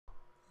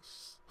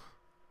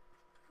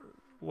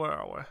Where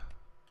are we?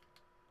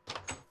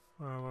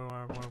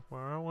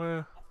 Where are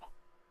we?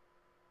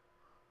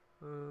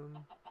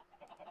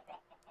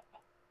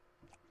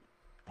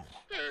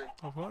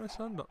 I've got any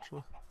sand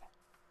actually.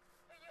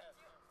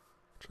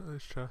 Check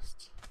these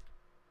chests.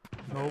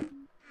 Nope.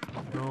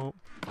 Nope.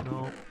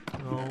 Nope.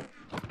 Nope.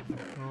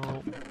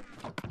 Nope.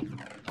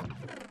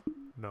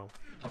 No.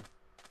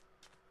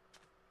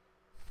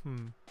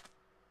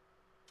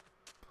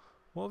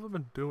 What have I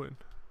been doing?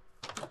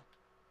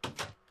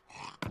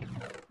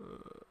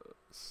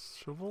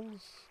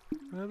 Shovels?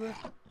 Maybe?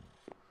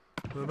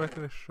 Did I make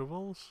any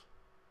shovels?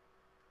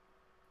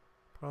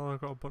 Apparently I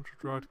got a bunch of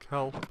dried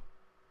kelp.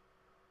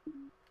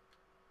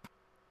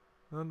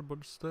 And a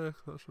bunch of steak,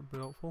 that should be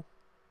helpful.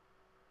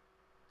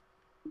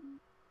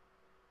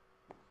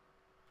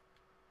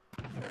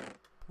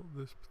 Put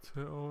this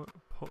potato,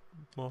 put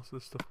most of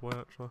this stuff away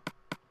actually.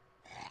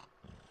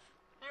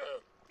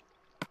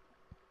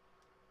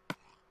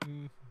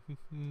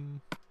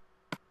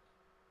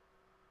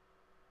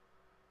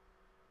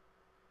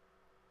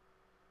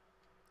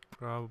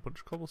 Grab a bunch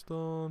of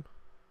cobblestone.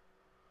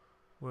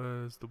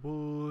 Where's the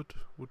wood?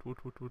 Wood.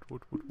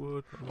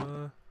 Not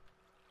there.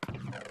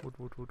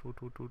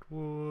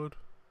 Wood.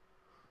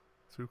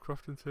 2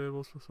 crafting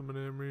tables for some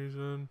unknown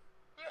reason.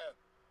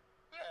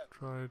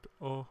 Tried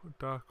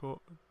dark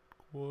oak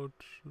wood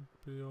should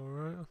be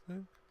alright, I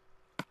think.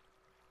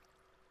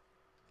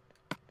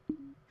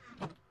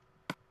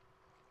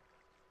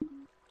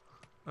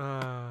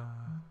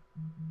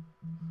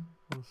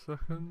 One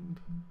second.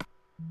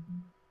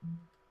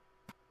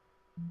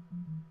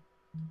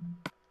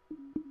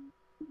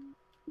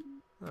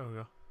 There we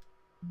go.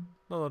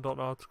 No, I don't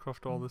know how to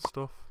craft all this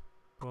stuff,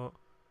 but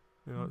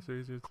you know it's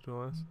easier to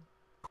do this.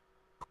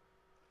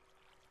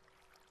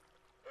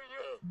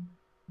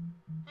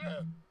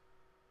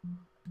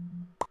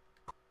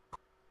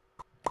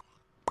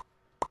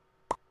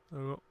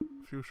 There we go.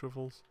 A few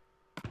shovels.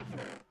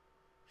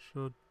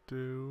 Should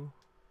do.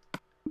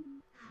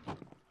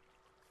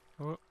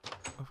 Oh,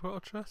 I've got a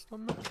chest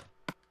on me.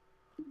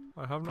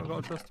 I have not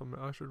got a chest on me.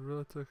 I should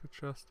really take a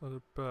chest and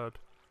a bed.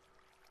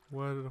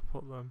 Where did I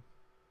put them?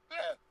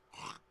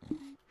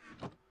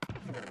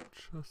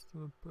 Chest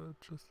and a bed,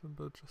 chest and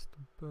bed, chest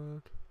and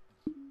bed.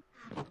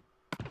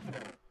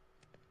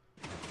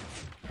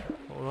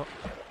 What was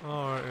that?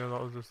 Alright, yeah,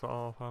 that was just that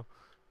all I have.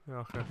 Yeah,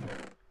 okay.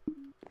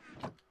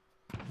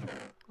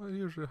 I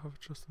usually have a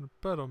chest and a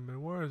bed on me.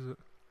 Where is it?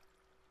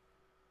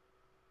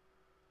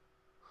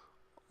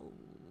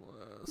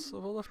 So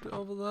have I left it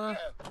over there?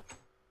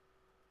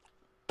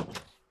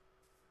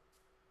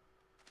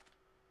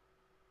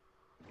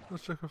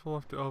 Let's check if I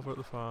left it over at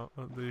the farm,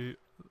 at the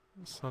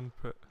sand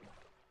pit.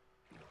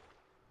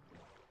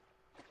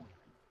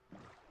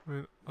 I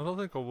mean, I don't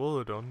think I will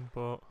have done,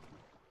 but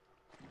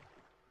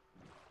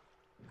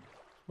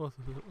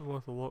it's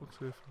worth a look,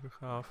 see if we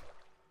have.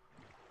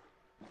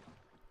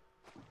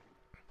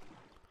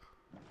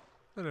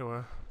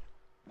 Anyway.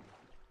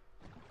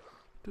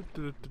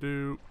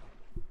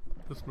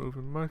 Just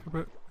moving mic a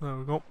bit. There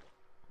we go.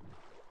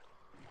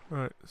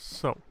 Right,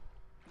 so.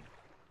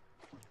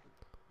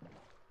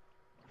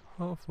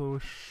 Hopefully we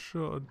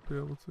should be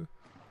able to.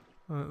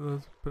 Right,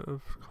 there's a bit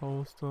of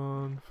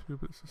cobblestone, a few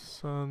bits of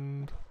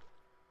sand.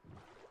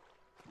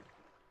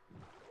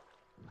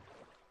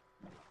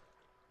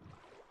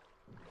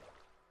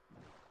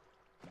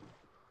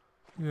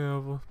 Yeah,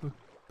 I've left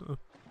a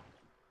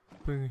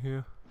thing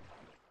here.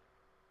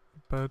 A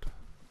bed.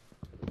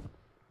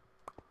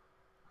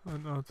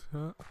 And add to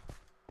that.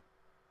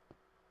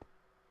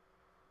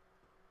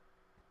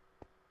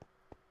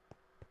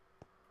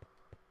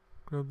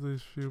 Grab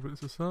these few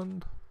bits of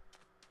sand.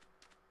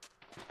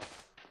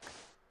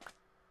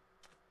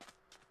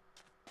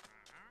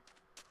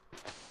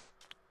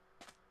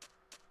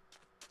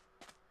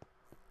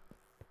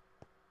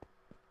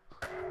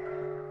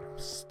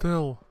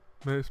 Still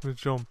makes me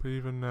jump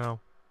even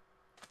now.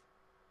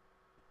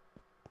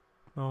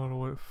 Now I gotta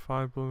wait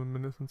 5 billion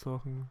minutes until I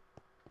can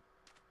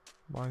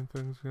mine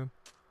things again.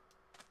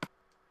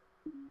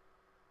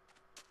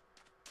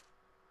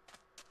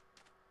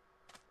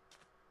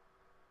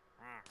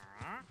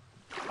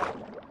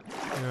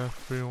 Yeah,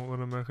 3 wasn't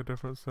gonna make a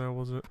difference there,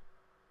 was it?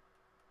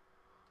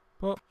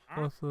 But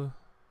worth a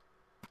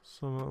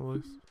sum at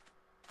least.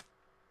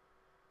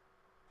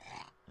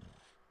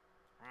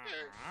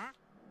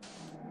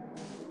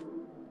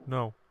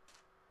 No.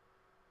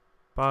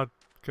 Bad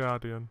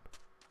guardian.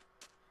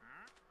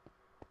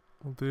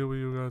 I'll deal with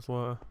you guys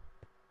later.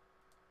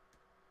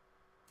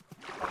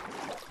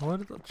 Where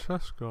did that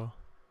chest go?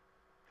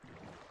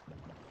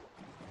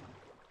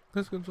 I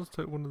guess I can just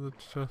take one of the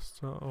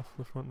chests out off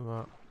the front of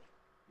that.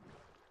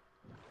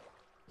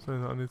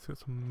 Saying that I need to get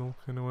some milk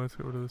anyway to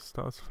get rid of this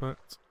status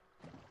effect.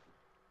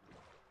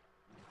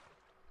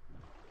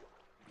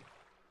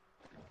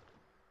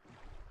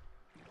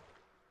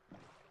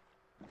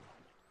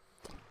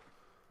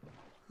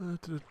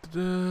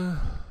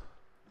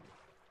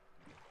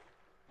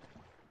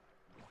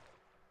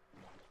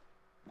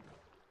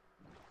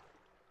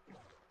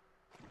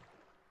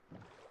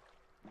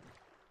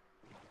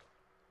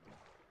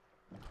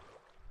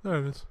 There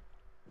it is.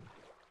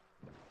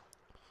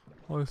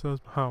 Oh, it says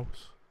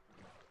house.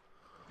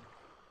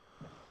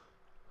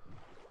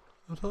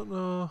 I don't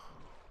know.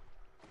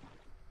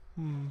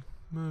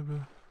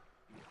 Maybe.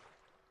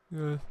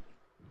 Yeah.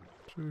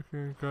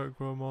 Sugarcane can't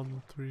grow more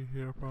than 3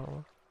 here,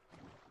 apparently.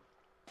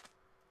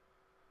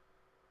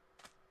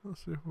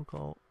 Let's see if we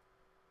got.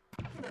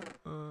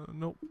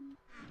 Nope.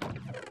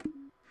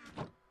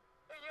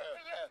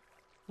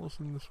 What's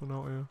in this one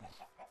out here?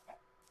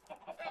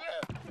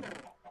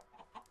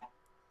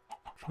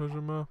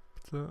 Treasure map,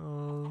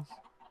 potatoes,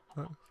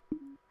 next.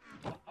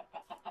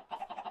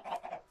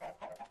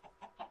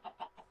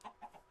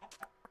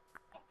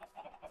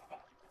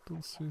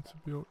 Doesn't seem to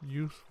be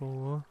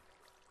useful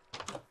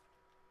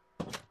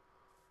though.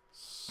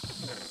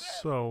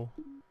 So,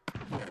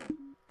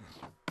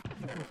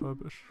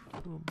 refurbish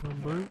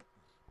bamboo.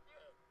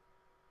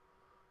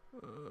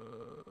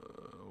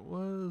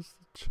 Where's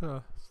the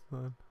chest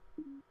then?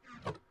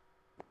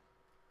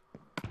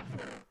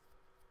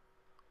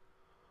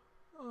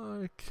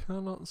 I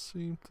cannot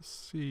seem to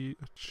see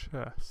a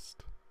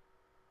chest.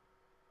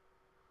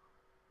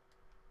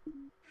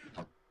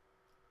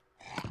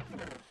 I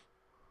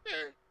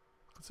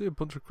can see a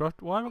bunch of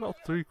craft. Why have I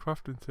got 3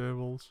 crafting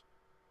tables?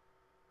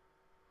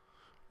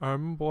 I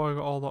remember why I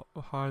got all that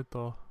hide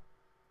though.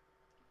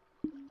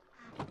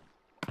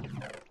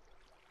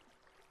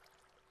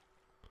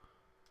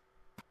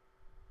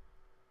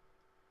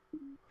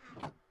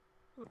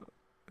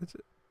 Is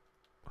it?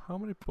 How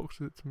many books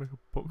is it to make a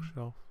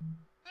bookshelf?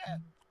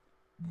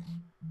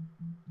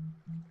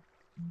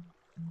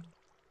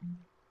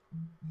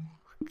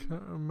 I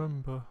can't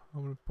remember how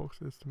many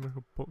books it is to make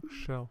a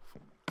bookshelf.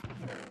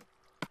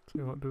 So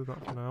you won't do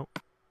that for now.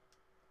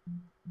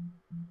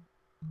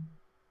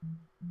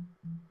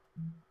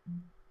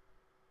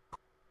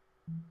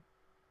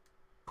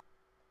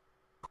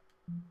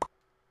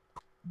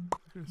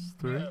 I think it's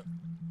 3.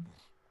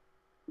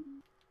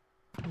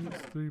 I think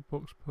it's 3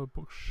 books per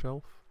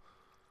bookshelf.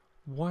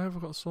 Why have I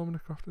got so many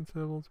crafting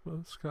tables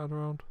scattered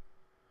around?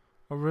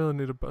 I really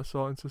need a better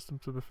sorting system,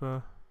 to be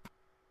fair.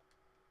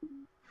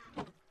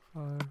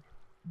 5.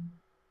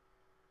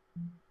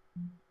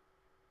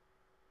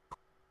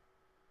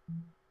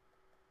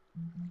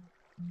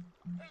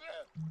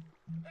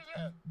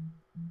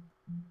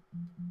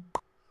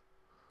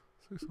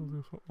 Six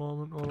holdings for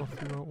ornament. All I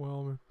figure out where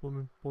all my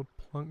blooming blood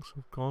planks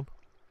have gone.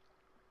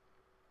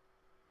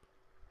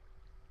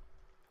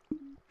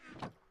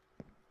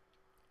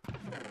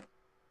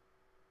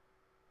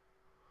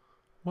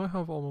 Why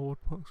have all my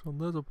wood planks on?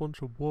 There's a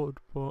bunch of wood,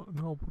 but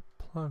no wood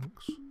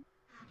planks.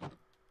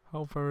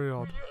 How very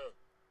odd.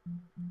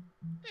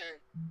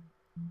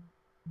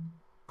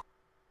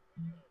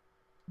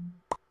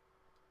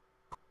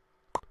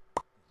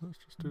 Let's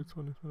just do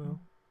 20 for now.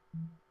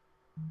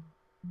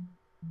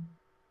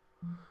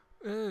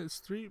 It's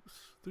three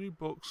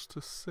books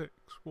to 6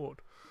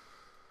 wood.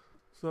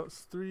 So that's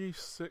 3,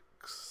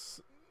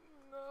 6,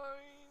 9,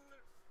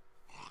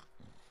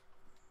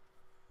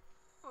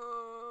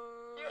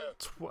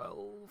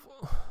 12.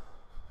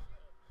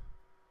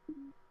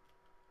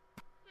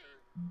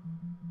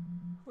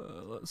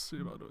 Let's see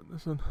about doing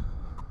this then.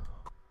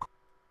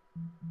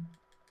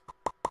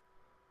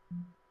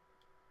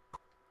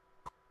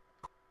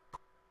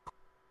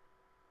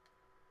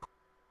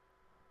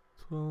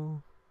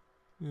 12.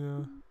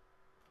 Yeah.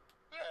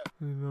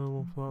 I need another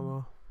one for that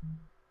though.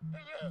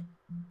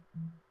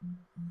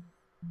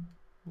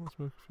 Let's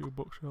make a few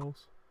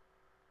bookshelves.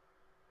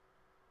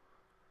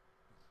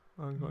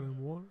 I ain't got any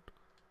wood.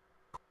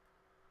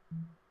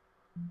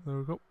 There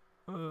we go.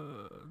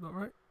 Is that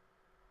right?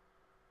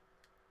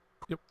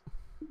 Yep.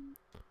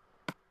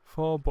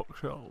 4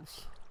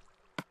 bookshelves.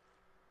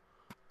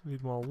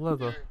 Need more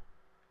leather.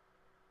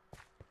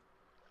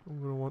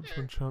 I'm gonna want to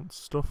enchant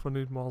stuff. I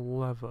need more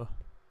leather.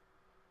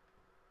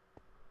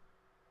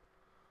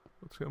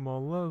 Let's get more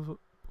leather,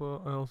 but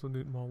I also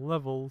need more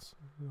levels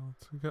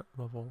to get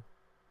level.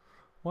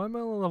 Why am I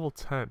only level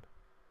 10?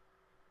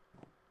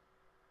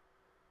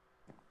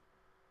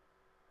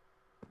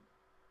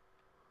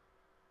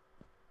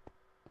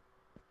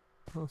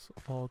 That's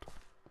odd.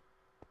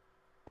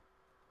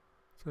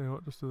 Tell you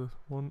what, just do this.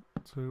 1,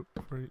 2,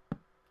 3,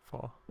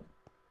 4.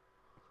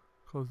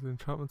 Because the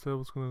enchantment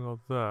table's gonna go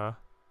there.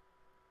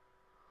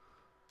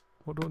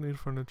 What do I need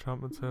for an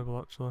enchantment table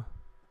actually?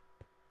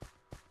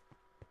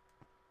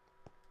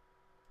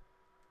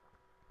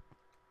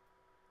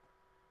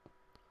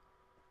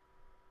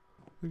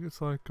 I think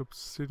it's like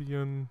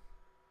obsidian,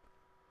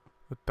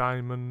 a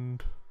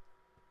diamond.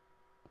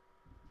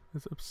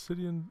 Is it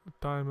obsidian, a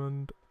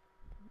diamond,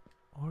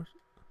 or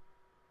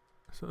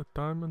is it a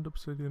diamond,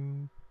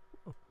 obsidian,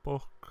 a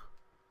book,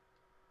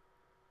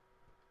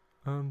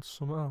 and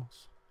something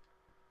else?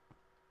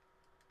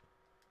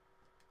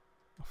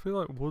 I feel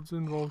like wood's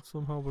involved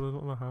somehow, but I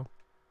don't know how.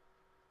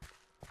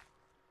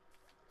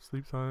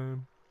 Sleep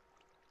time.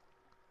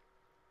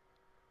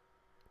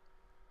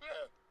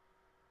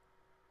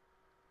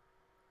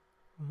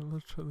 Right,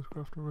 let's check this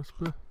crafting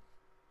recipe.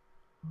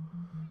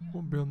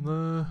 Won't be on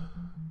there.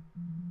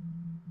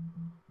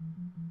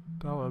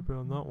 Doubt I'd be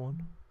on that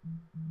one.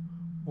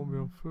 Won't be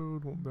on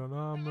food, won't be on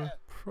armour.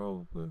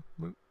 Probably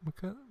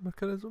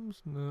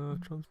mechanisms? No.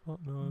 Transport?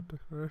 No.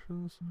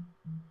 Decorations?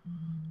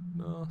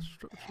 No.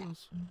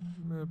 Structures?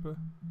 Maybe.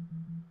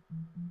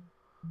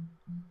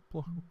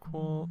 Block of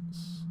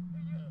quartz.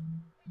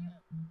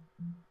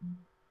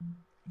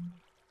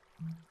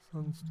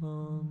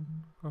 Sandstone.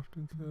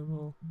 Crafting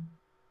table.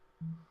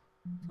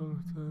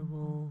 Toilet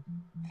table.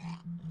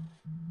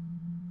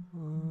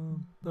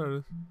 There it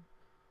is.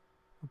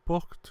 A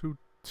book,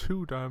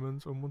 two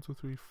diamonds, and 1, 2,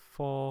 3,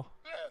 4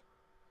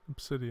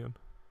 obsidian.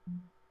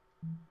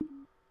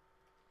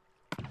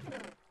 I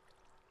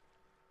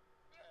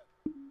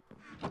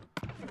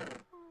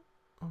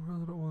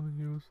really don't want to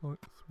use like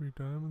 3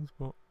 diamonds,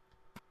 but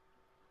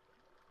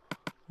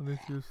I need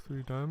to use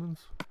 3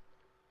 diamonds.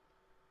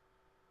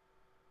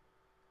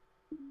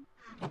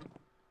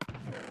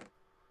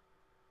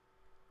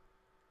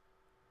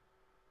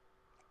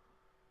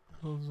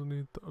 Because I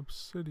need the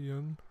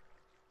obsidian.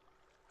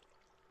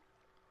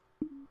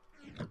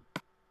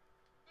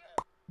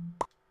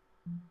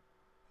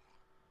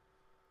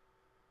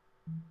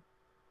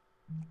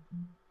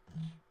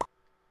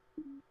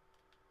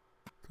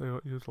 Tell you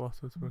what, use the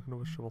lasso to make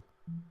another shovel.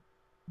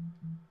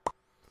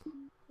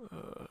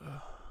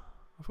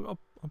 I forgot.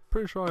 I'm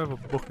pretty sure I have a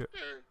bucket.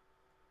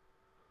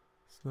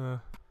 It's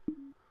there.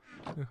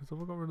 Yeah, because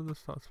have I got rid of the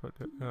stats effect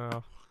yet?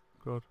 Yeah,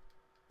 good.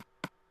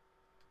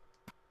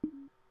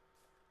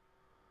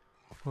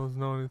 Well,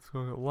 now I need to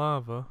go get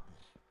lava.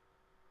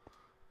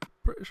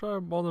 Pretty sure I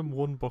have more than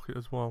 1 bucket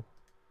as well.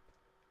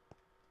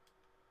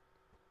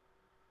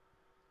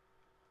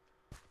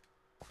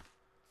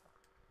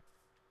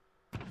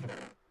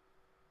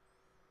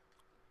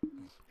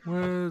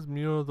 Where's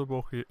my other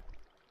bucket?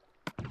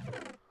 I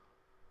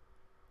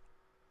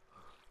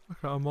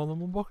can't have more than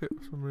 1 bucket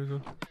for some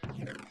reason.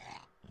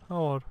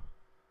 How odd.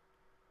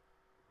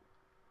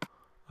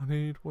 I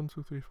need 1,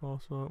 2, 3, 4,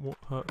 so it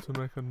won't hurt to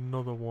make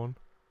another one.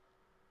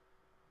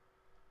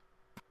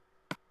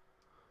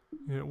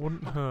 Yeah, it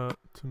wouldn't hurt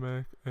to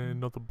make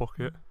another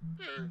bucket.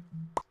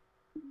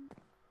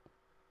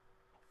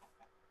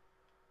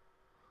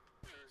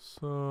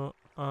 So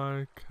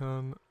I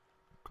can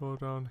go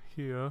down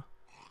here.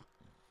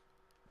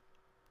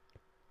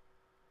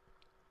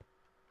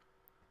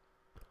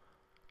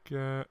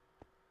 Get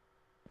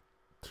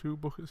 2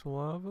 buckets of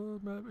lava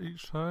maybe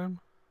each time.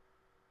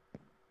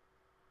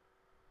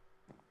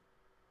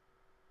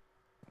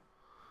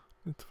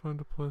 Need to find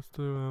a place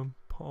to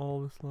put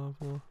all this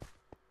lava.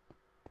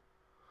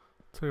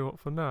 Tell you what,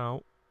 for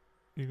now,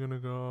 you're gonna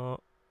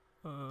go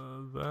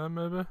there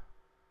maybe?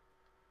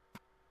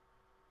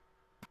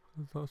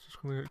 Because that's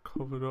just gonna get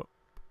covered up.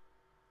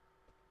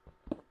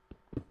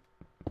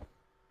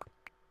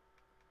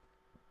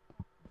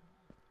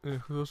 Yeah,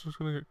 because that's just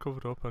gonna get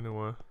covered up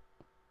anyway.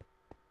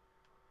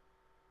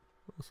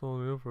 That's all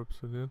the other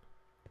obsidian.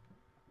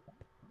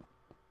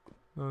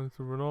 Now I need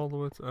to run all the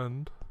way to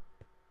end.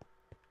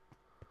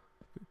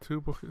 Get 2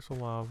 buckets of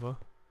lava.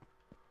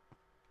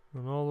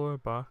 Run all the way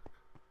back.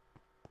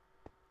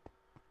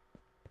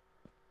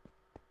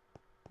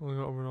 Only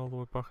got to run all the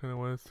way back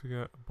anyways to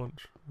get a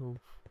bunch of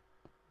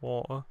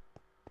water.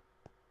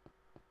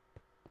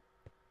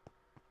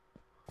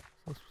 So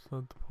that's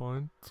beside the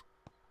point.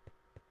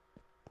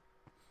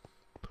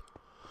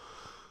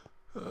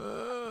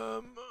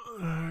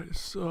 Alright,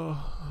 so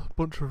a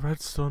bunch of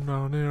redstone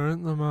down here,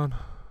 isn't there, man?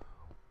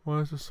 Why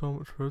is there so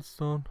much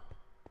redstone?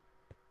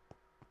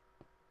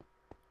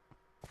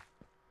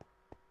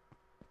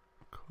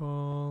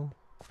 Coal.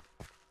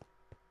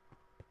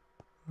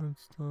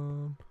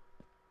 Redstone.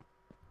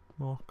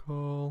 More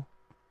coal.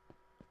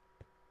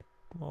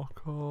 More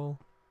coal.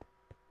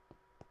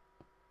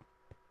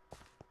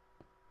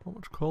 How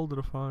much coal did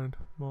I find?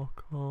 More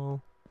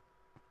coal.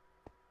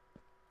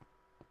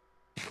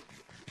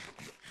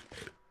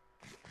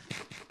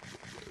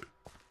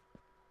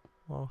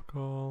 More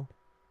coal.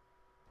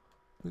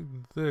 I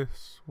think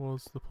this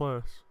was the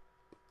place.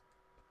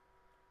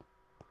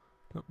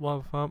 Yep,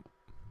 lava farm.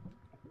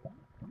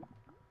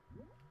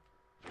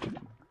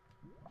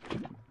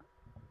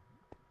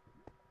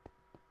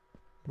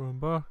 Run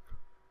back.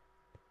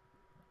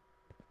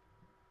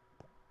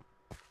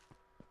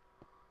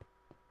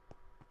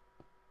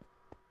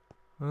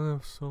 I only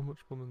have so much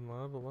blooming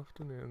lava left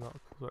in here in that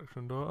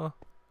collection, don't I?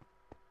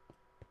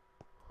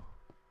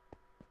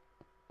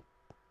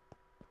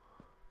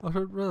 I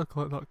should really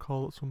collect that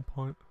coal at some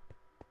point.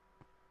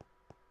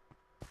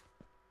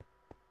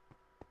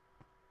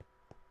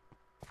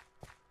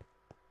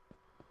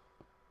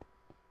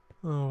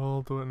 Oh, well,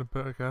 I'll do it in a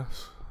bit, I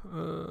guess.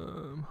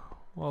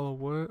 While I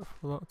wait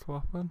for that to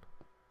happen.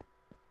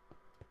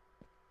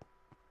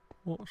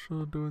 What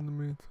should I do in the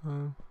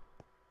meantime?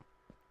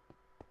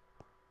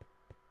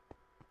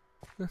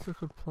 I guess I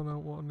could plan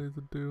out what I need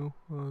to do.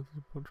 There's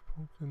a bunch of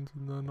pumpkins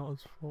in there, not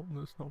as full,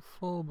 and it's not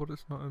full, but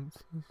it's not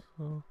empty,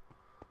 so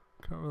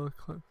can't really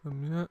collect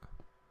them yet.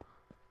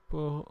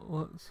 But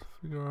let's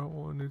figure out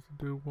what I need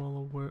to do while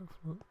I wait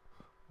for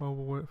while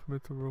we wait for me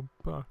to run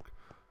back.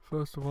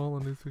 First of all,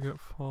 I need to get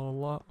four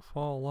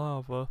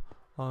lava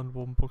and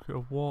 1 bucket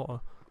of water.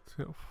 To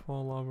get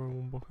 4 lava and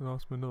 1 bucket,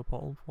 that's me another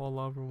bottle. 4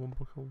 lava and 1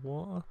 bucket of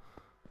water.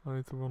 I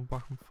need to run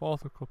back and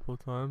forth a couple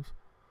of times.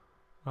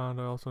 And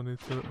I also need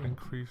to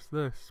increase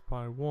this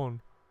by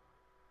 1.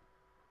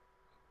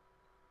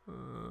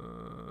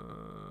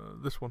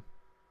 This one.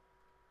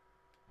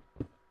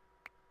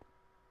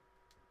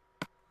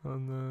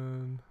 And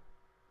then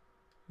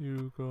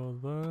you go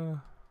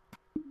there.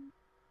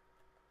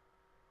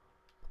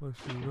 Place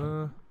you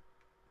there.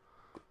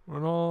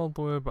 Run all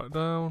the way back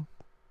down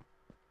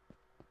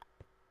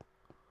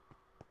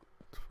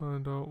to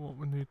find out what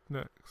we need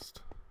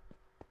next.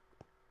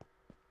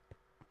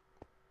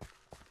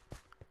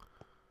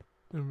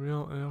 In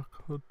reality, I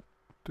could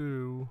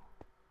do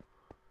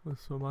with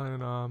some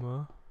iron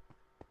armor,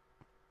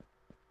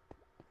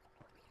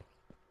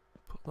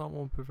 but that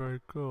won't be very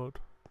good.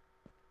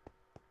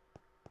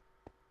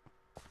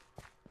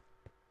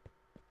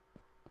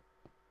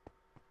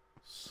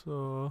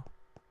 So,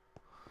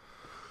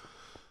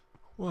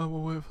 while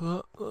we wait for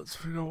that, let's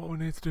figure out what we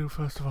need to do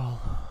first of all.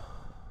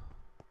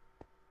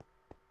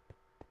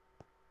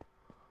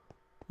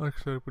 Like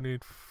I said, we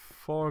need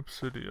 4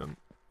 obsidian,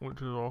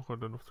 which is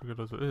awkward enough to get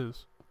as it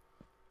is.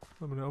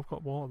 I mean, I've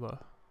got water there.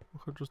 I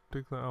could just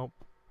dig that out,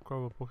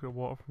 grab a bucket of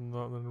water from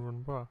that, and then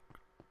run back.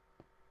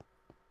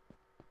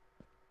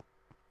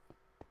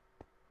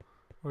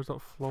 Where's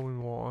that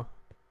flowing water?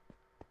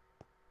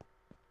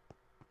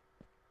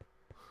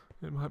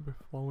 It might be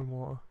flowing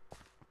water.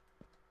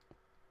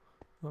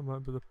 That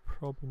might be the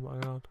problem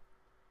that I had.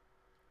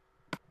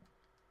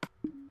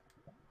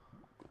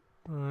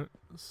 Alright,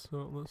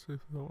 so let's see if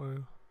there's that way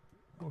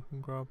I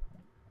can grab.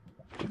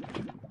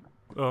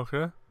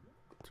 Okay,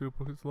 2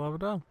 buckets of lava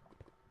down.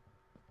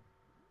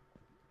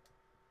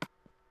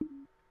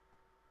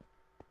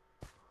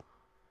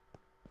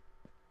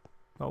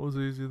 That was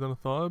easier than I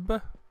thought it'd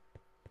be.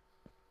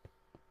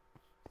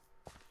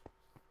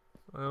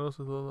 I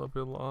also thought that'd be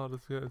a lot harder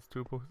to get into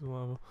 2 buckets of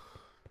lava,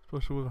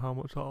 especially with how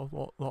much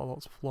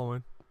that's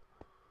flowing.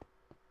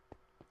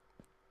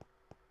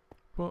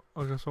 But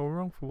I guess I was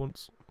wrong for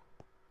once.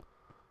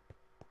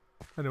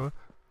 Anyway,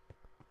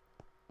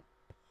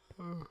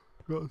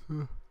 got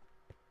to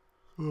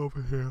go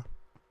over here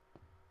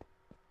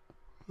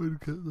and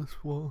get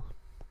this wall.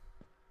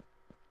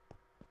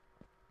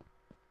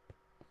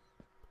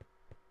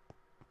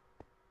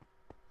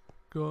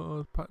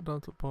 Go back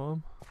down to the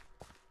bottom.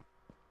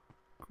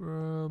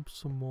 Grab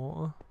some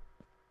water.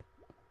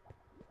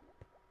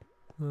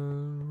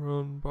 Then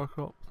run back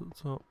up to the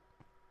top.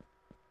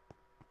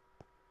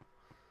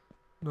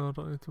 No, I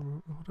don't need to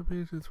run. Would it be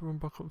easier to run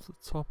back up to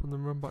the top and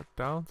then run back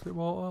down to the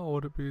water? Or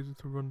would it be easier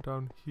to run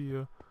down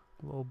here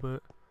a little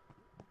bit,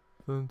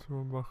 then to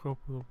run back up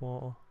with the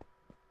water?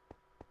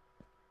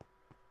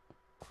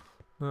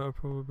 No, I'd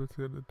probably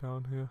to get it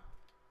down here.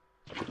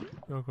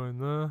 You're going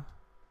there.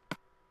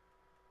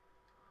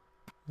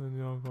 Then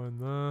you're going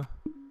there.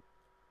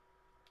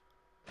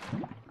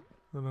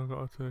 Then I've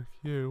got to take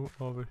you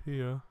over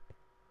here.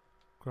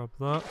 Grab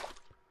that.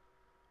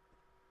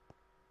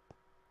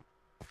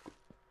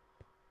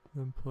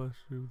 Then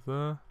place you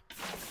there.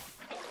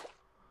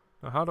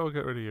 Now how do I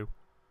get rid of you?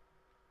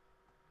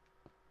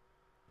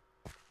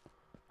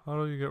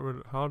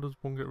 How does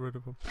one get rid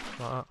of them? Like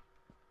that.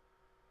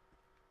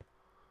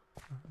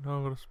 Now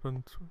I'm gonna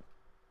spend a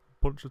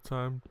bunch of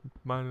time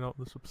mining out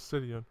this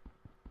obsidian.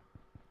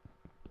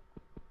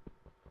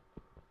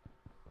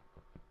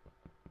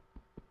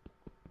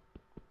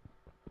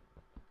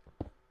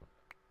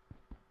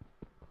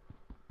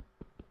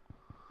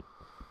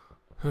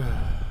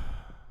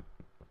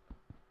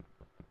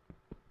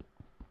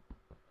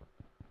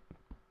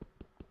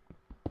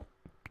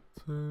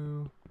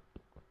 Two,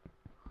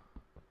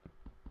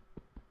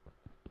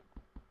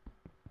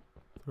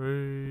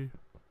 3,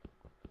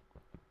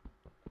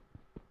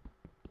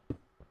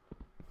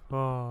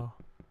 4.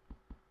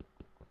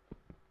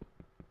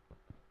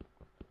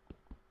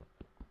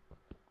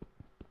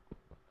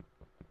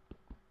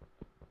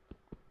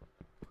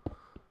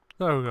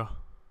 There we go.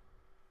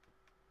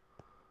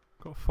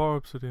 Got 4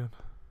 obsidian.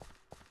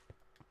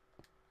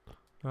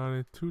 Now I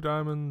need 2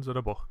 diamonds and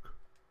a book.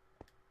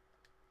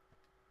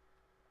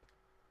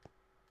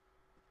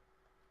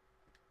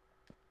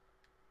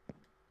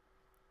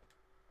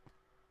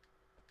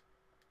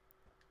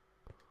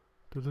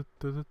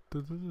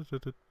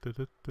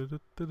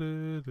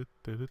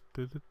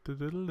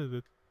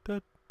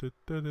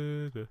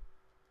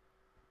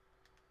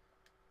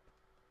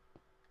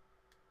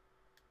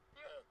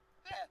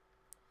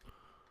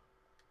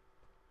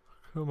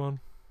 Come on.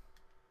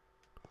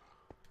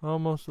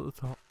 Almost at the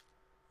top.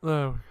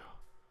 There we go.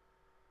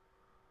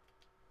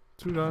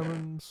 2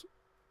 diamonds.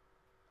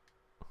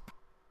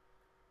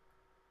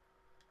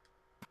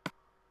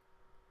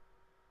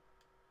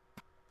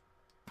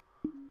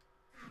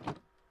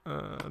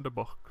 And a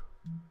book.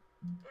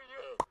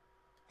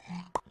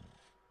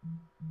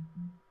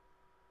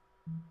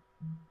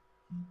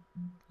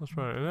 That's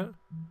right, isn't it?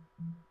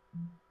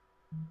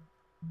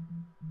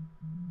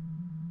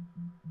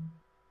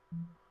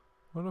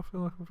 Why do I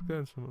feel like I'm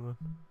forgetting something then?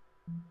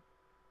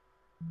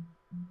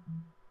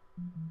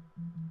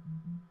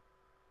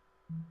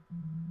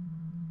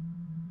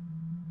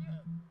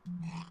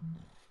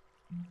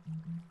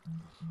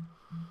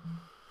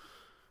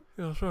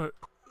 Yeah, that's right.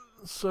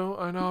 So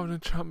I now have an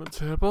enchantment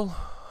table.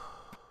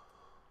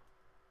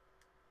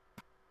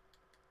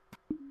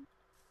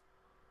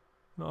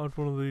 Not had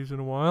one of these in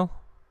a while.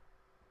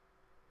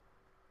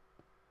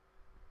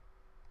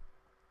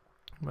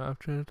 Might have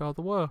changed how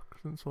they work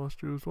since I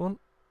last used one.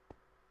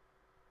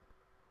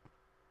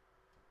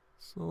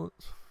 So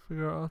let's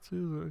figure out how to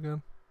use it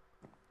again.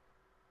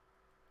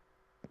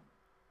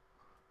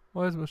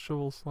 Why is my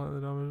shovel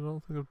slightly damaged? I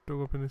don't think I've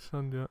dug up any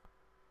sand yet.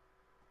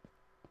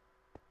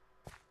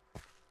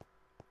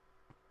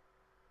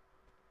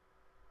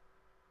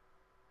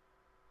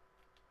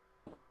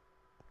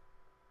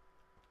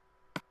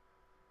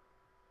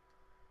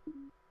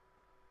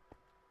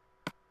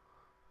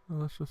 Well,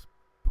 let's just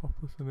pop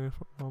this in here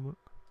for a moment.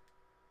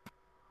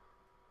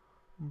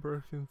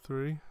 Unbreaking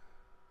 3.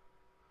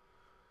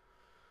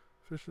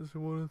 Efficiency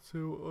 1 and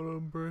 2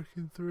 on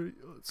unbreaking 3.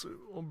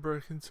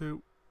 Unbreaking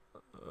 2.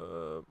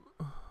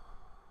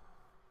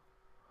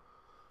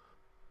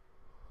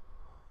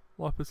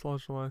 Lapis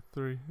Lazuli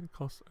 3. It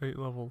costs 8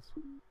 levels.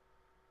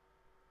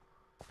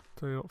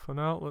 Tell you what, for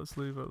now, let's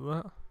leave it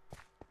there.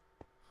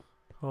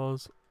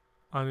 Because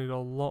I need a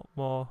lot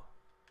more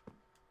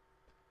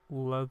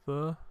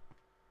leather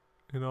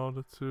in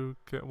order to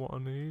get what I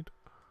need.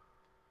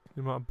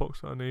 The amount of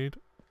books that I need.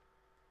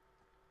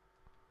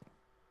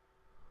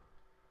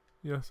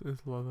 Yes, it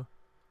is leather.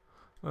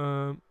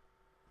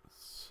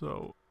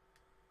 So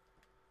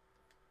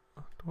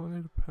do I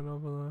need a pen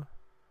over there?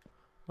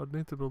 I'd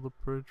need to build a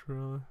bridge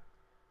really.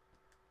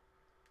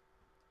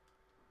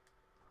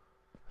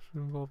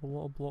 Should involve a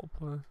lot of block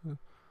placing.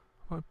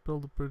 I might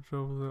build a bridge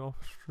over the off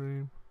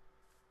stream.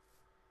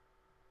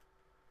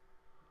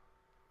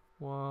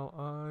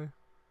 While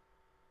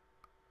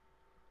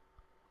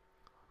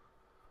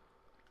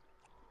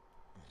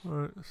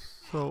Alright,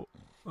 so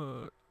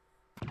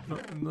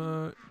not in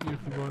there, you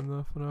can go in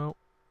there for now.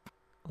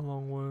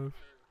 Along with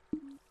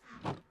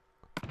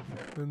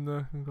in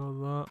there can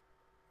go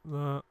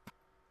that.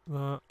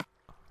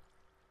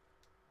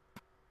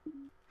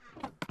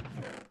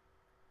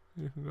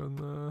 You can go in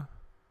there.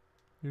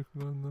 You can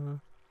go in there.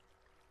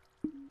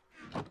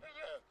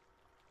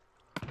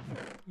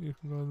 You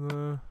can go in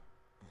there.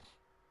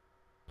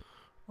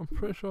 I'm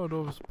pretty sure I'd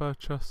have a spare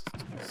chest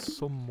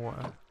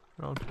somewhere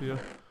around here.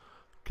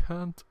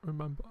 Can't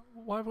remember.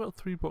 Why have I got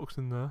 3 books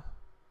in there?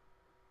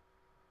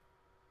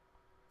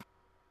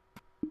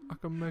 I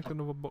can make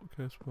another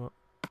bookcase for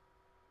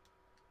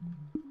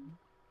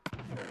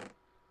that.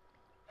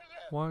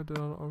 Why did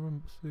I not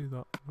remember to see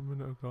that a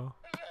minute ago?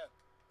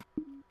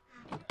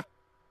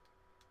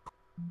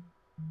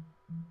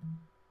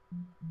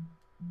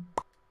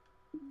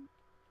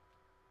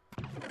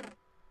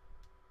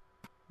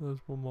 There's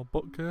one more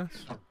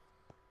bookcase.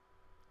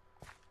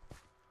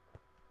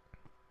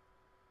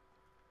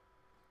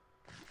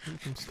 You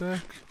can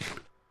stack.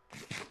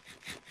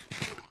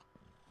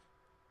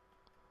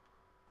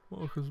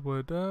 Walker's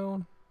way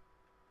down.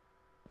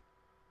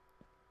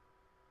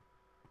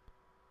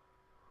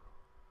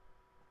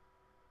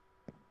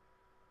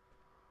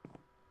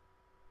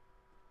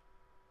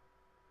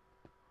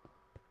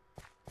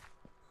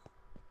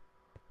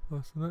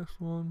 That's the next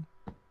one.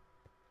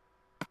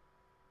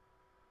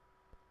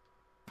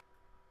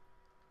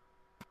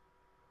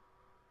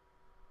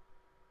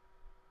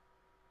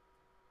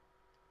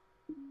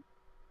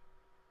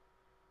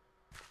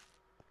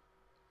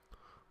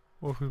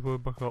 Walker's way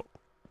back up.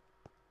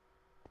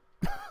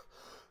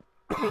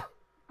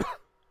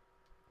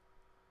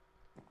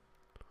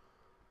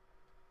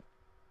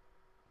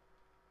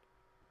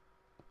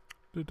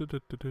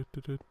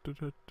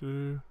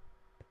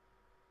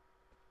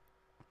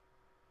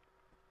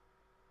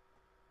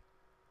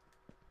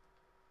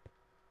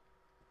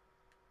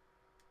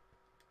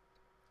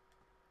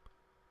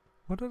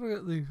 Where did I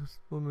get these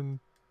blooming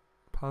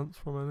pants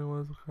from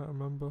anyways? I can't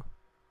remember.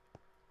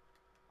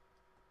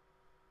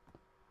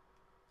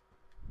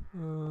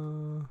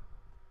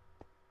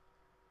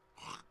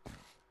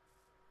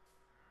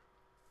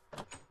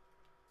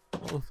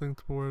 Not a thing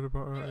to be worried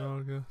about right now,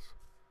 I guess.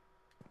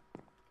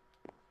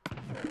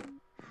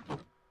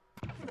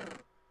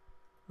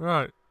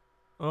 Right.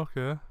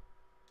 Okay.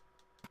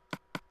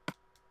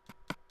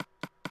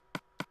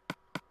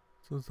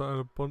 So is that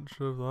a bunch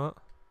of that?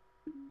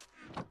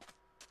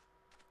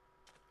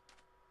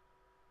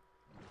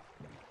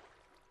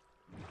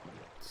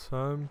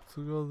 Time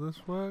to go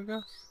this way, I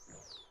guess?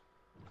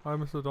 Hi,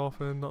 Mr.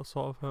 Dolphin. That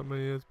sort of hurt my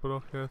ears, but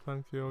okay,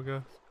 thank you, I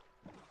guess.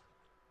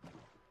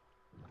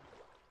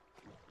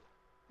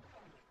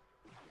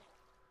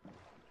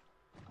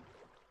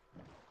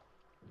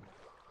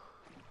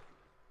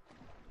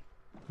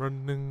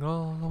 Running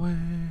all the way,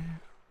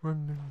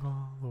 running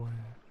all the way,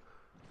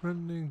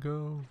 running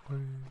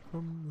away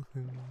from the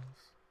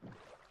things.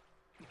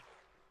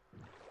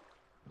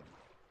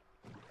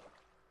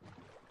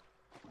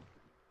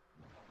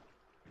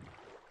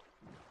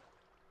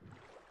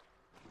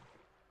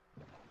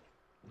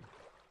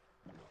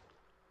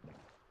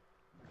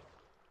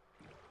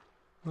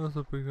 That's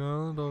a big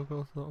island, I'll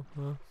go to that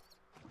first.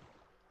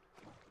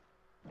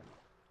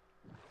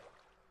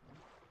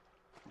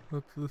 Go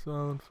to this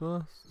island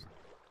first.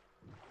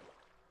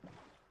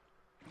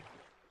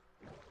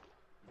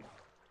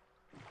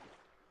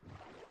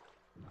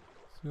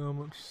 See how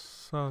much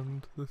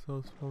sand this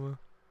has for me.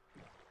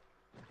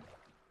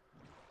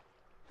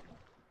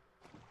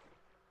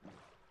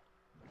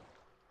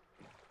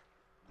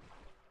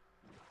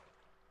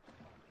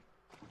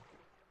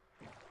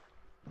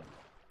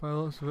 By the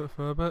looks of it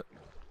for a bit.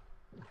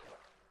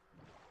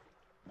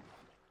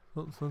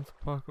 Lots then to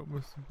park up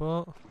Mr.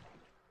 Boat.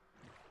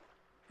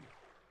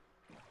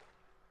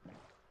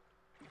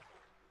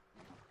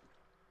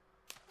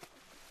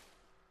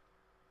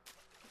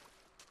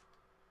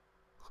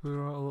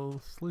 Clear out a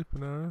little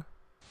sleeping area.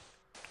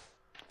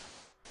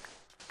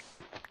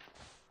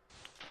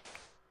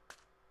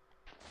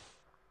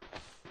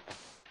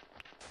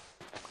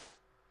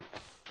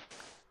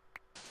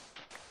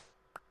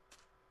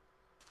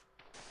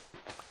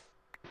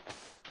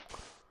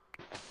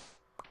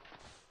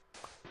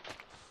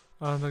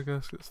 And I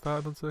guess get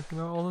started on taking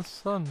out all this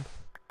sand.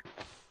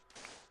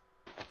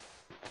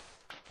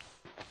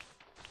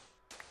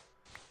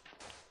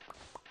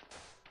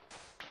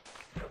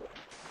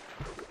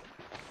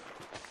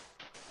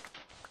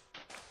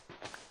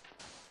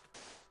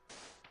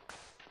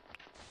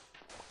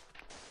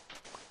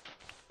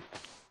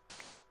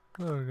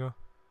 There we go.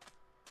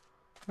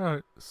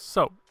 Alright,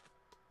 so,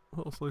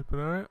 little sleeping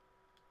area.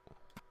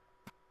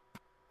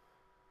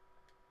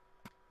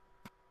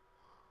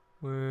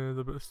 With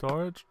a bit of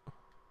storage.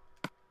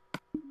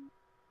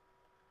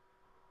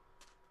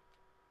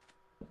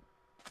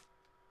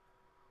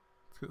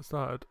 Let's get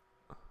started.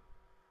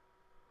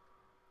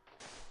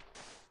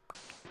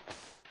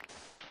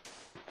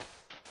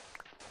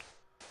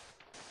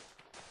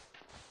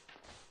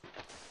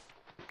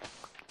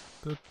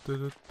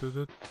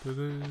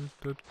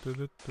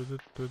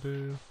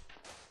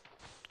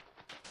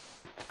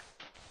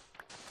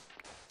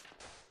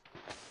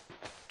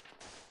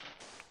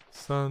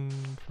 Sand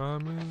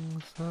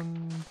farming,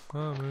 sand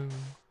farming.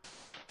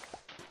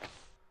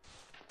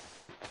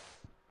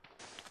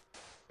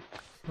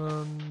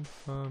 Sand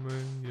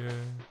farming, yeah.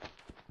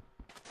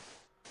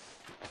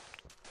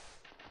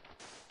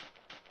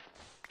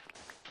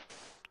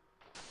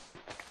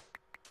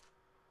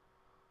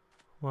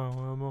 Wow,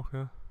 I'm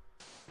okay.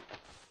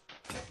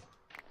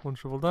 One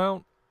shovel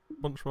down,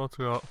 bunch more to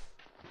go.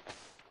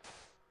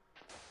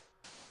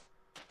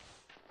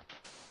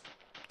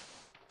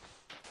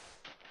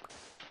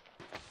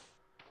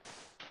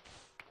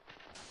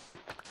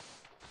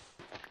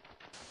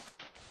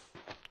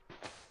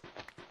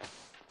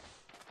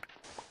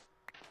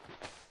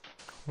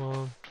 Come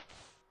on.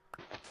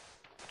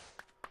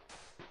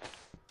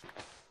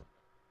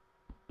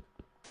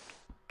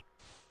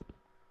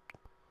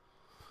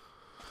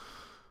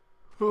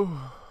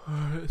 Oh,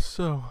 alright,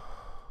 so.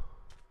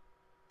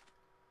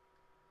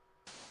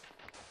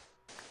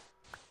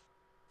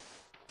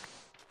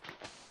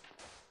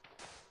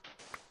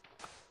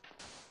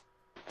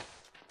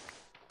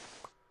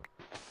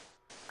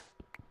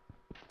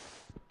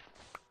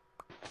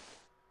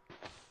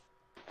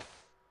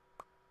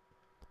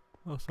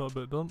 That's that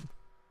bit done.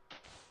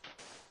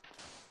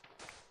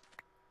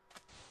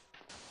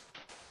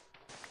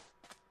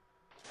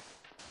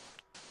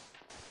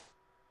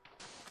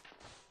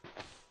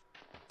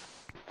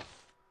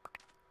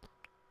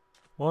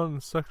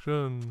 One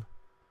section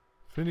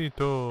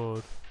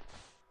finitoed.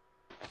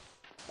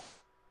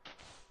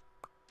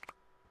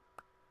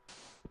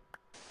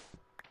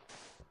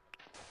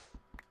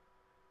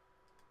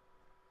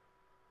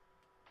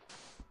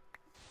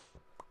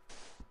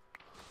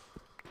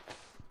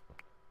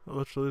 That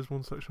literally is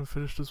one section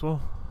finished as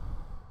well.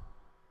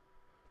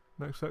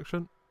 Next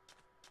section.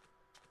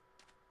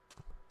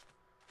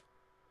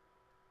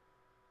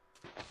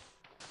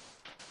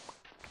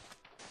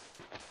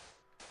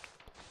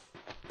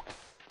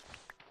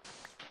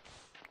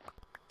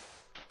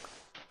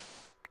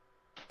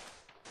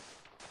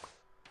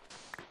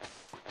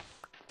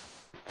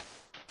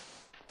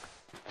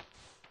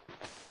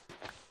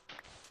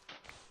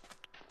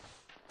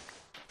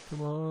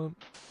 Come on.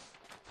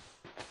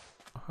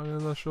 Hang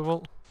in there,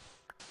 shovel.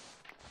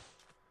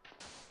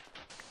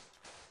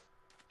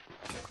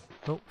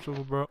 Nope,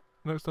 shovel bro.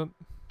 Next one.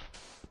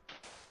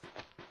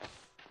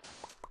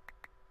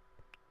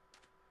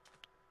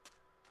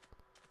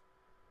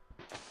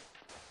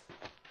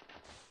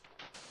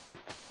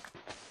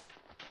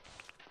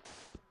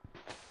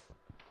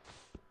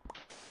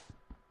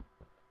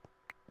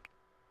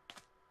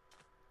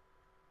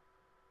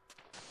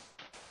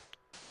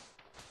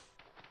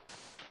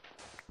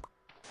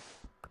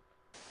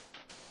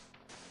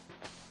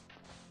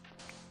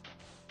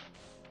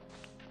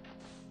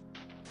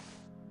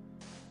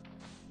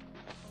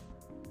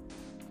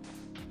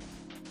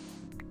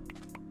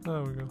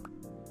 There we go.